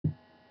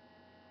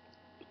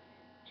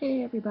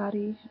Hey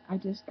everybody, I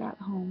just got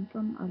home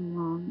from a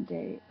long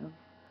day of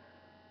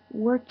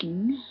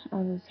working. I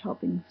was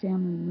helping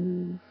family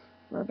move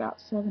for about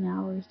 7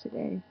 hours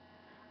today.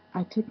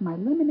 I took my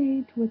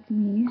lemonade with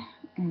me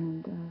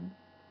and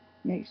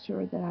make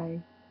sure that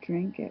I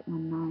drank it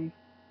when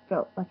I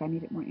felt like I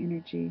needed more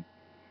energy.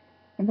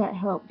 And that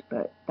helped,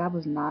 but that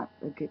was not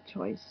a good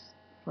choice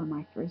for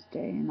my first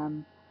day, and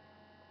I'm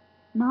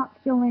not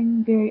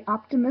feeling very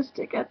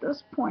optimistic at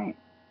this point.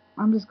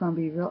 I'm just going to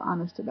be real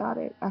honest about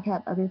it. I've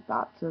had other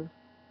thoughts of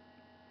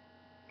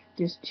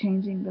just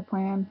changing the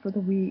plan for the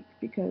week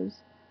because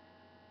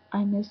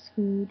I miss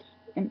food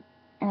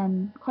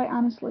and quite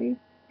honestly,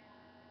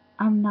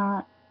 I'm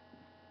not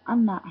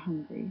I'm not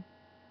hungry.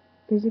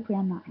 Physically,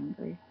 I'm not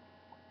hungry.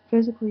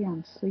 Physically,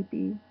 I'm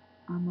sleepy.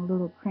 I'm a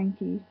little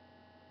cranky,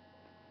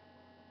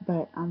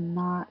 but I'm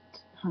not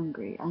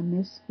hungry. I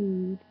miss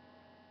food.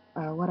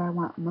 What I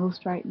want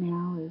most right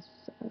now is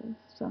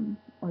some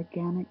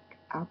organic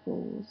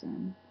apples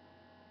and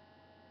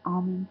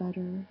almond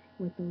butter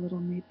with a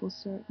little maple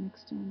syrup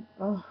mixed in.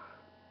 Oh,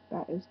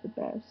 that is the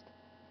best.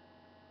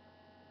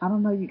 I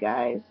don't know, you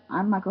guys.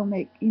 I'm not gonna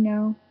make,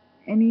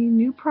 any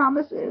new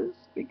promises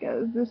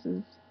because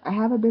I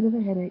have a bit of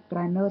a headache, but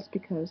I know it's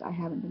because I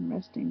haven't been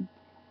resting.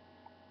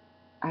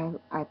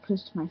 I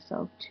pushed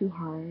myself too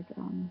hard.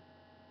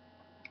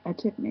 I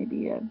took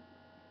maybe a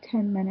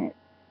 10-minute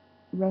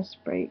rest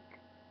break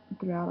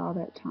throughout all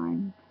that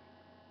time,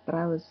 but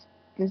I was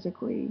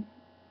physically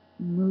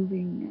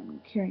moving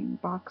and carrying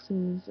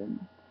boxes and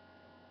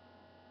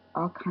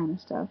all kind of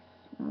stuff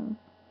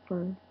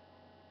for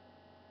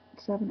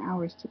 7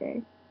 hours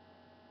today.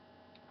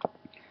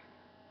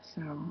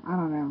 So I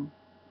don't know.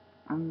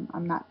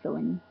 I'm not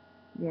feeling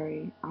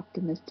very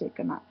optimistic.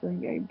 I'm not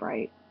feeling very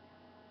bright.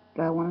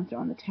 Do I want to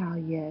throw in the towel?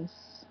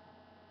 Yes.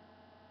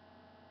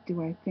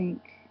 Do I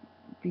think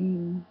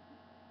being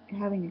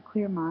having a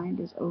clear mind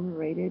is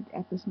overrated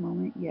at this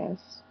moment?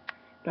 Yes.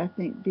 Do I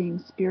think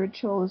being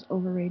spiritual is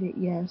overrated?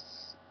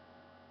 Yes.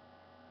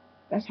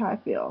 That's how I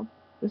feel.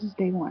 This is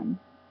day one,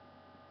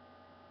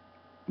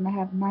 and I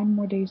have 9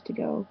 more days to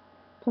go,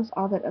 plus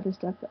all that other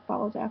stuff that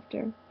follows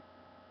after.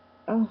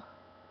 Oh,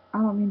 I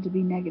don't mean to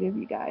be negative,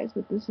 you guys,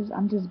 but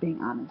I'm just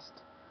being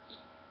honest,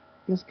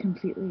 just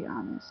completely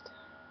honest,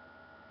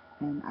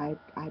 and I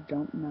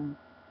don't know.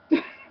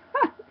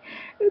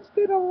 It's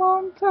been a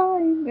long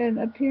time, and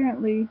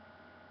apparently,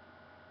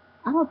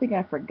 I don't think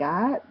I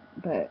forgot,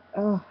 but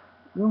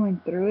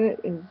going through it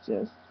is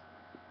just,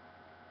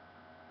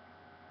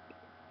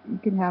 you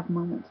can have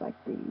moments like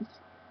these.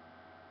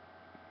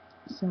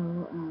 So,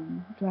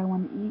 do I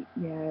want to eat?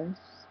 Yes.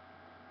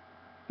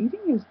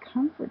 Eating is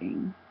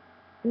comforting.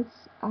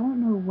 I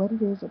don't know what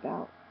it is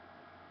about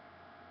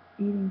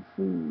eating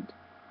food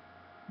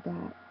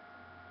that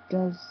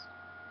does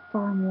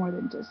far more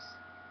than just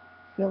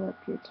fill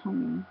up your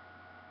tummy.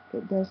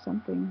 It does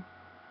something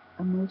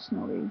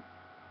emotionally,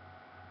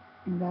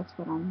 and that's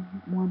what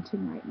I'm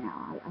wanting right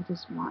now.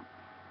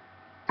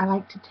 I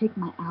like to take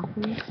my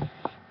apples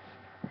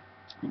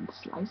and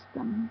slice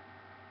them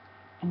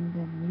and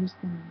then use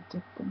them and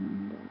dip them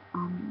in the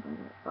almond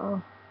butter.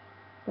 Oh,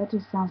 that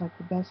just sounds like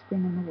the best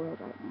thing in the world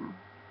right now.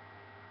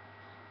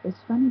 It's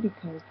funny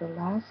because the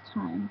last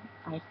time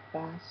I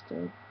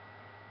fasted,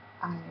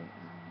 I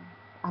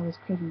was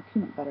craving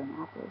peanut butter and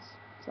apples.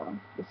 So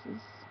this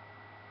is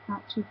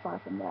not too far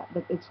from that.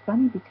 But it's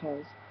funny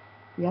because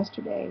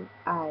yesterday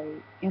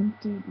I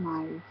emptied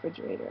my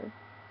refrigerator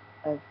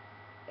of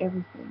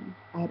everything.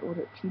 I had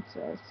ordered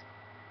pizzas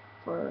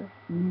for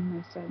me and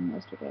my son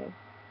yesterday,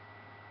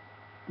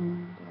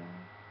 and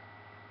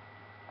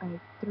I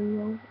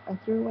threw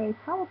away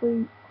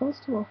probably close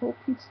to a whole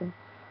pizza.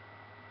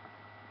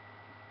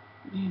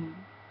 Man,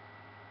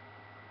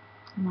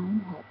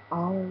 mine had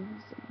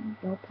olives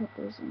and bell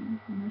peppers and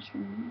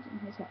mushrooms,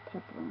 and his had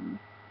pepperoni,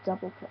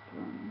 double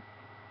pepperoni.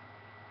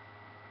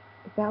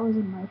 If that was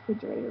in my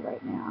refrigerator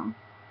right now,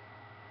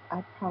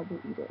 I'd probably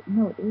eat it. You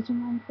know what is in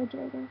my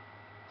refrigerator?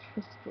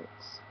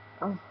 Triscuits.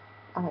 Oh,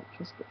 I like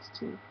Triscuits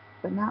too,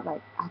 but not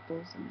like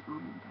apples and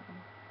almond butter.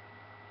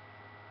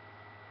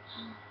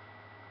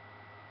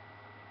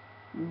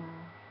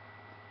 Yeah,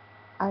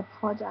 I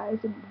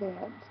apologize in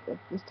advance if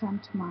this time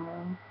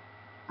tomorrow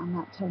I'm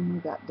not telling you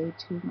about day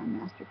 2 of my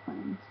master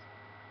cleanse.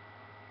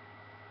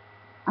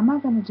 I'm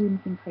not gonna do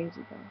anything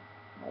crazy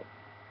though. Like,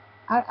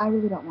 I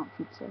really don't want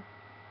pizza.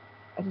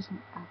 I just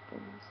want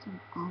apples and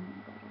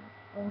almond butter.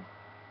 Oh.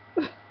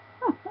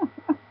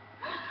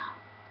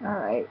 All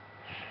right.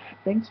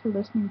 Thanks for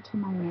listening to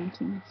my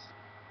rantings.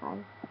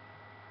 Bye.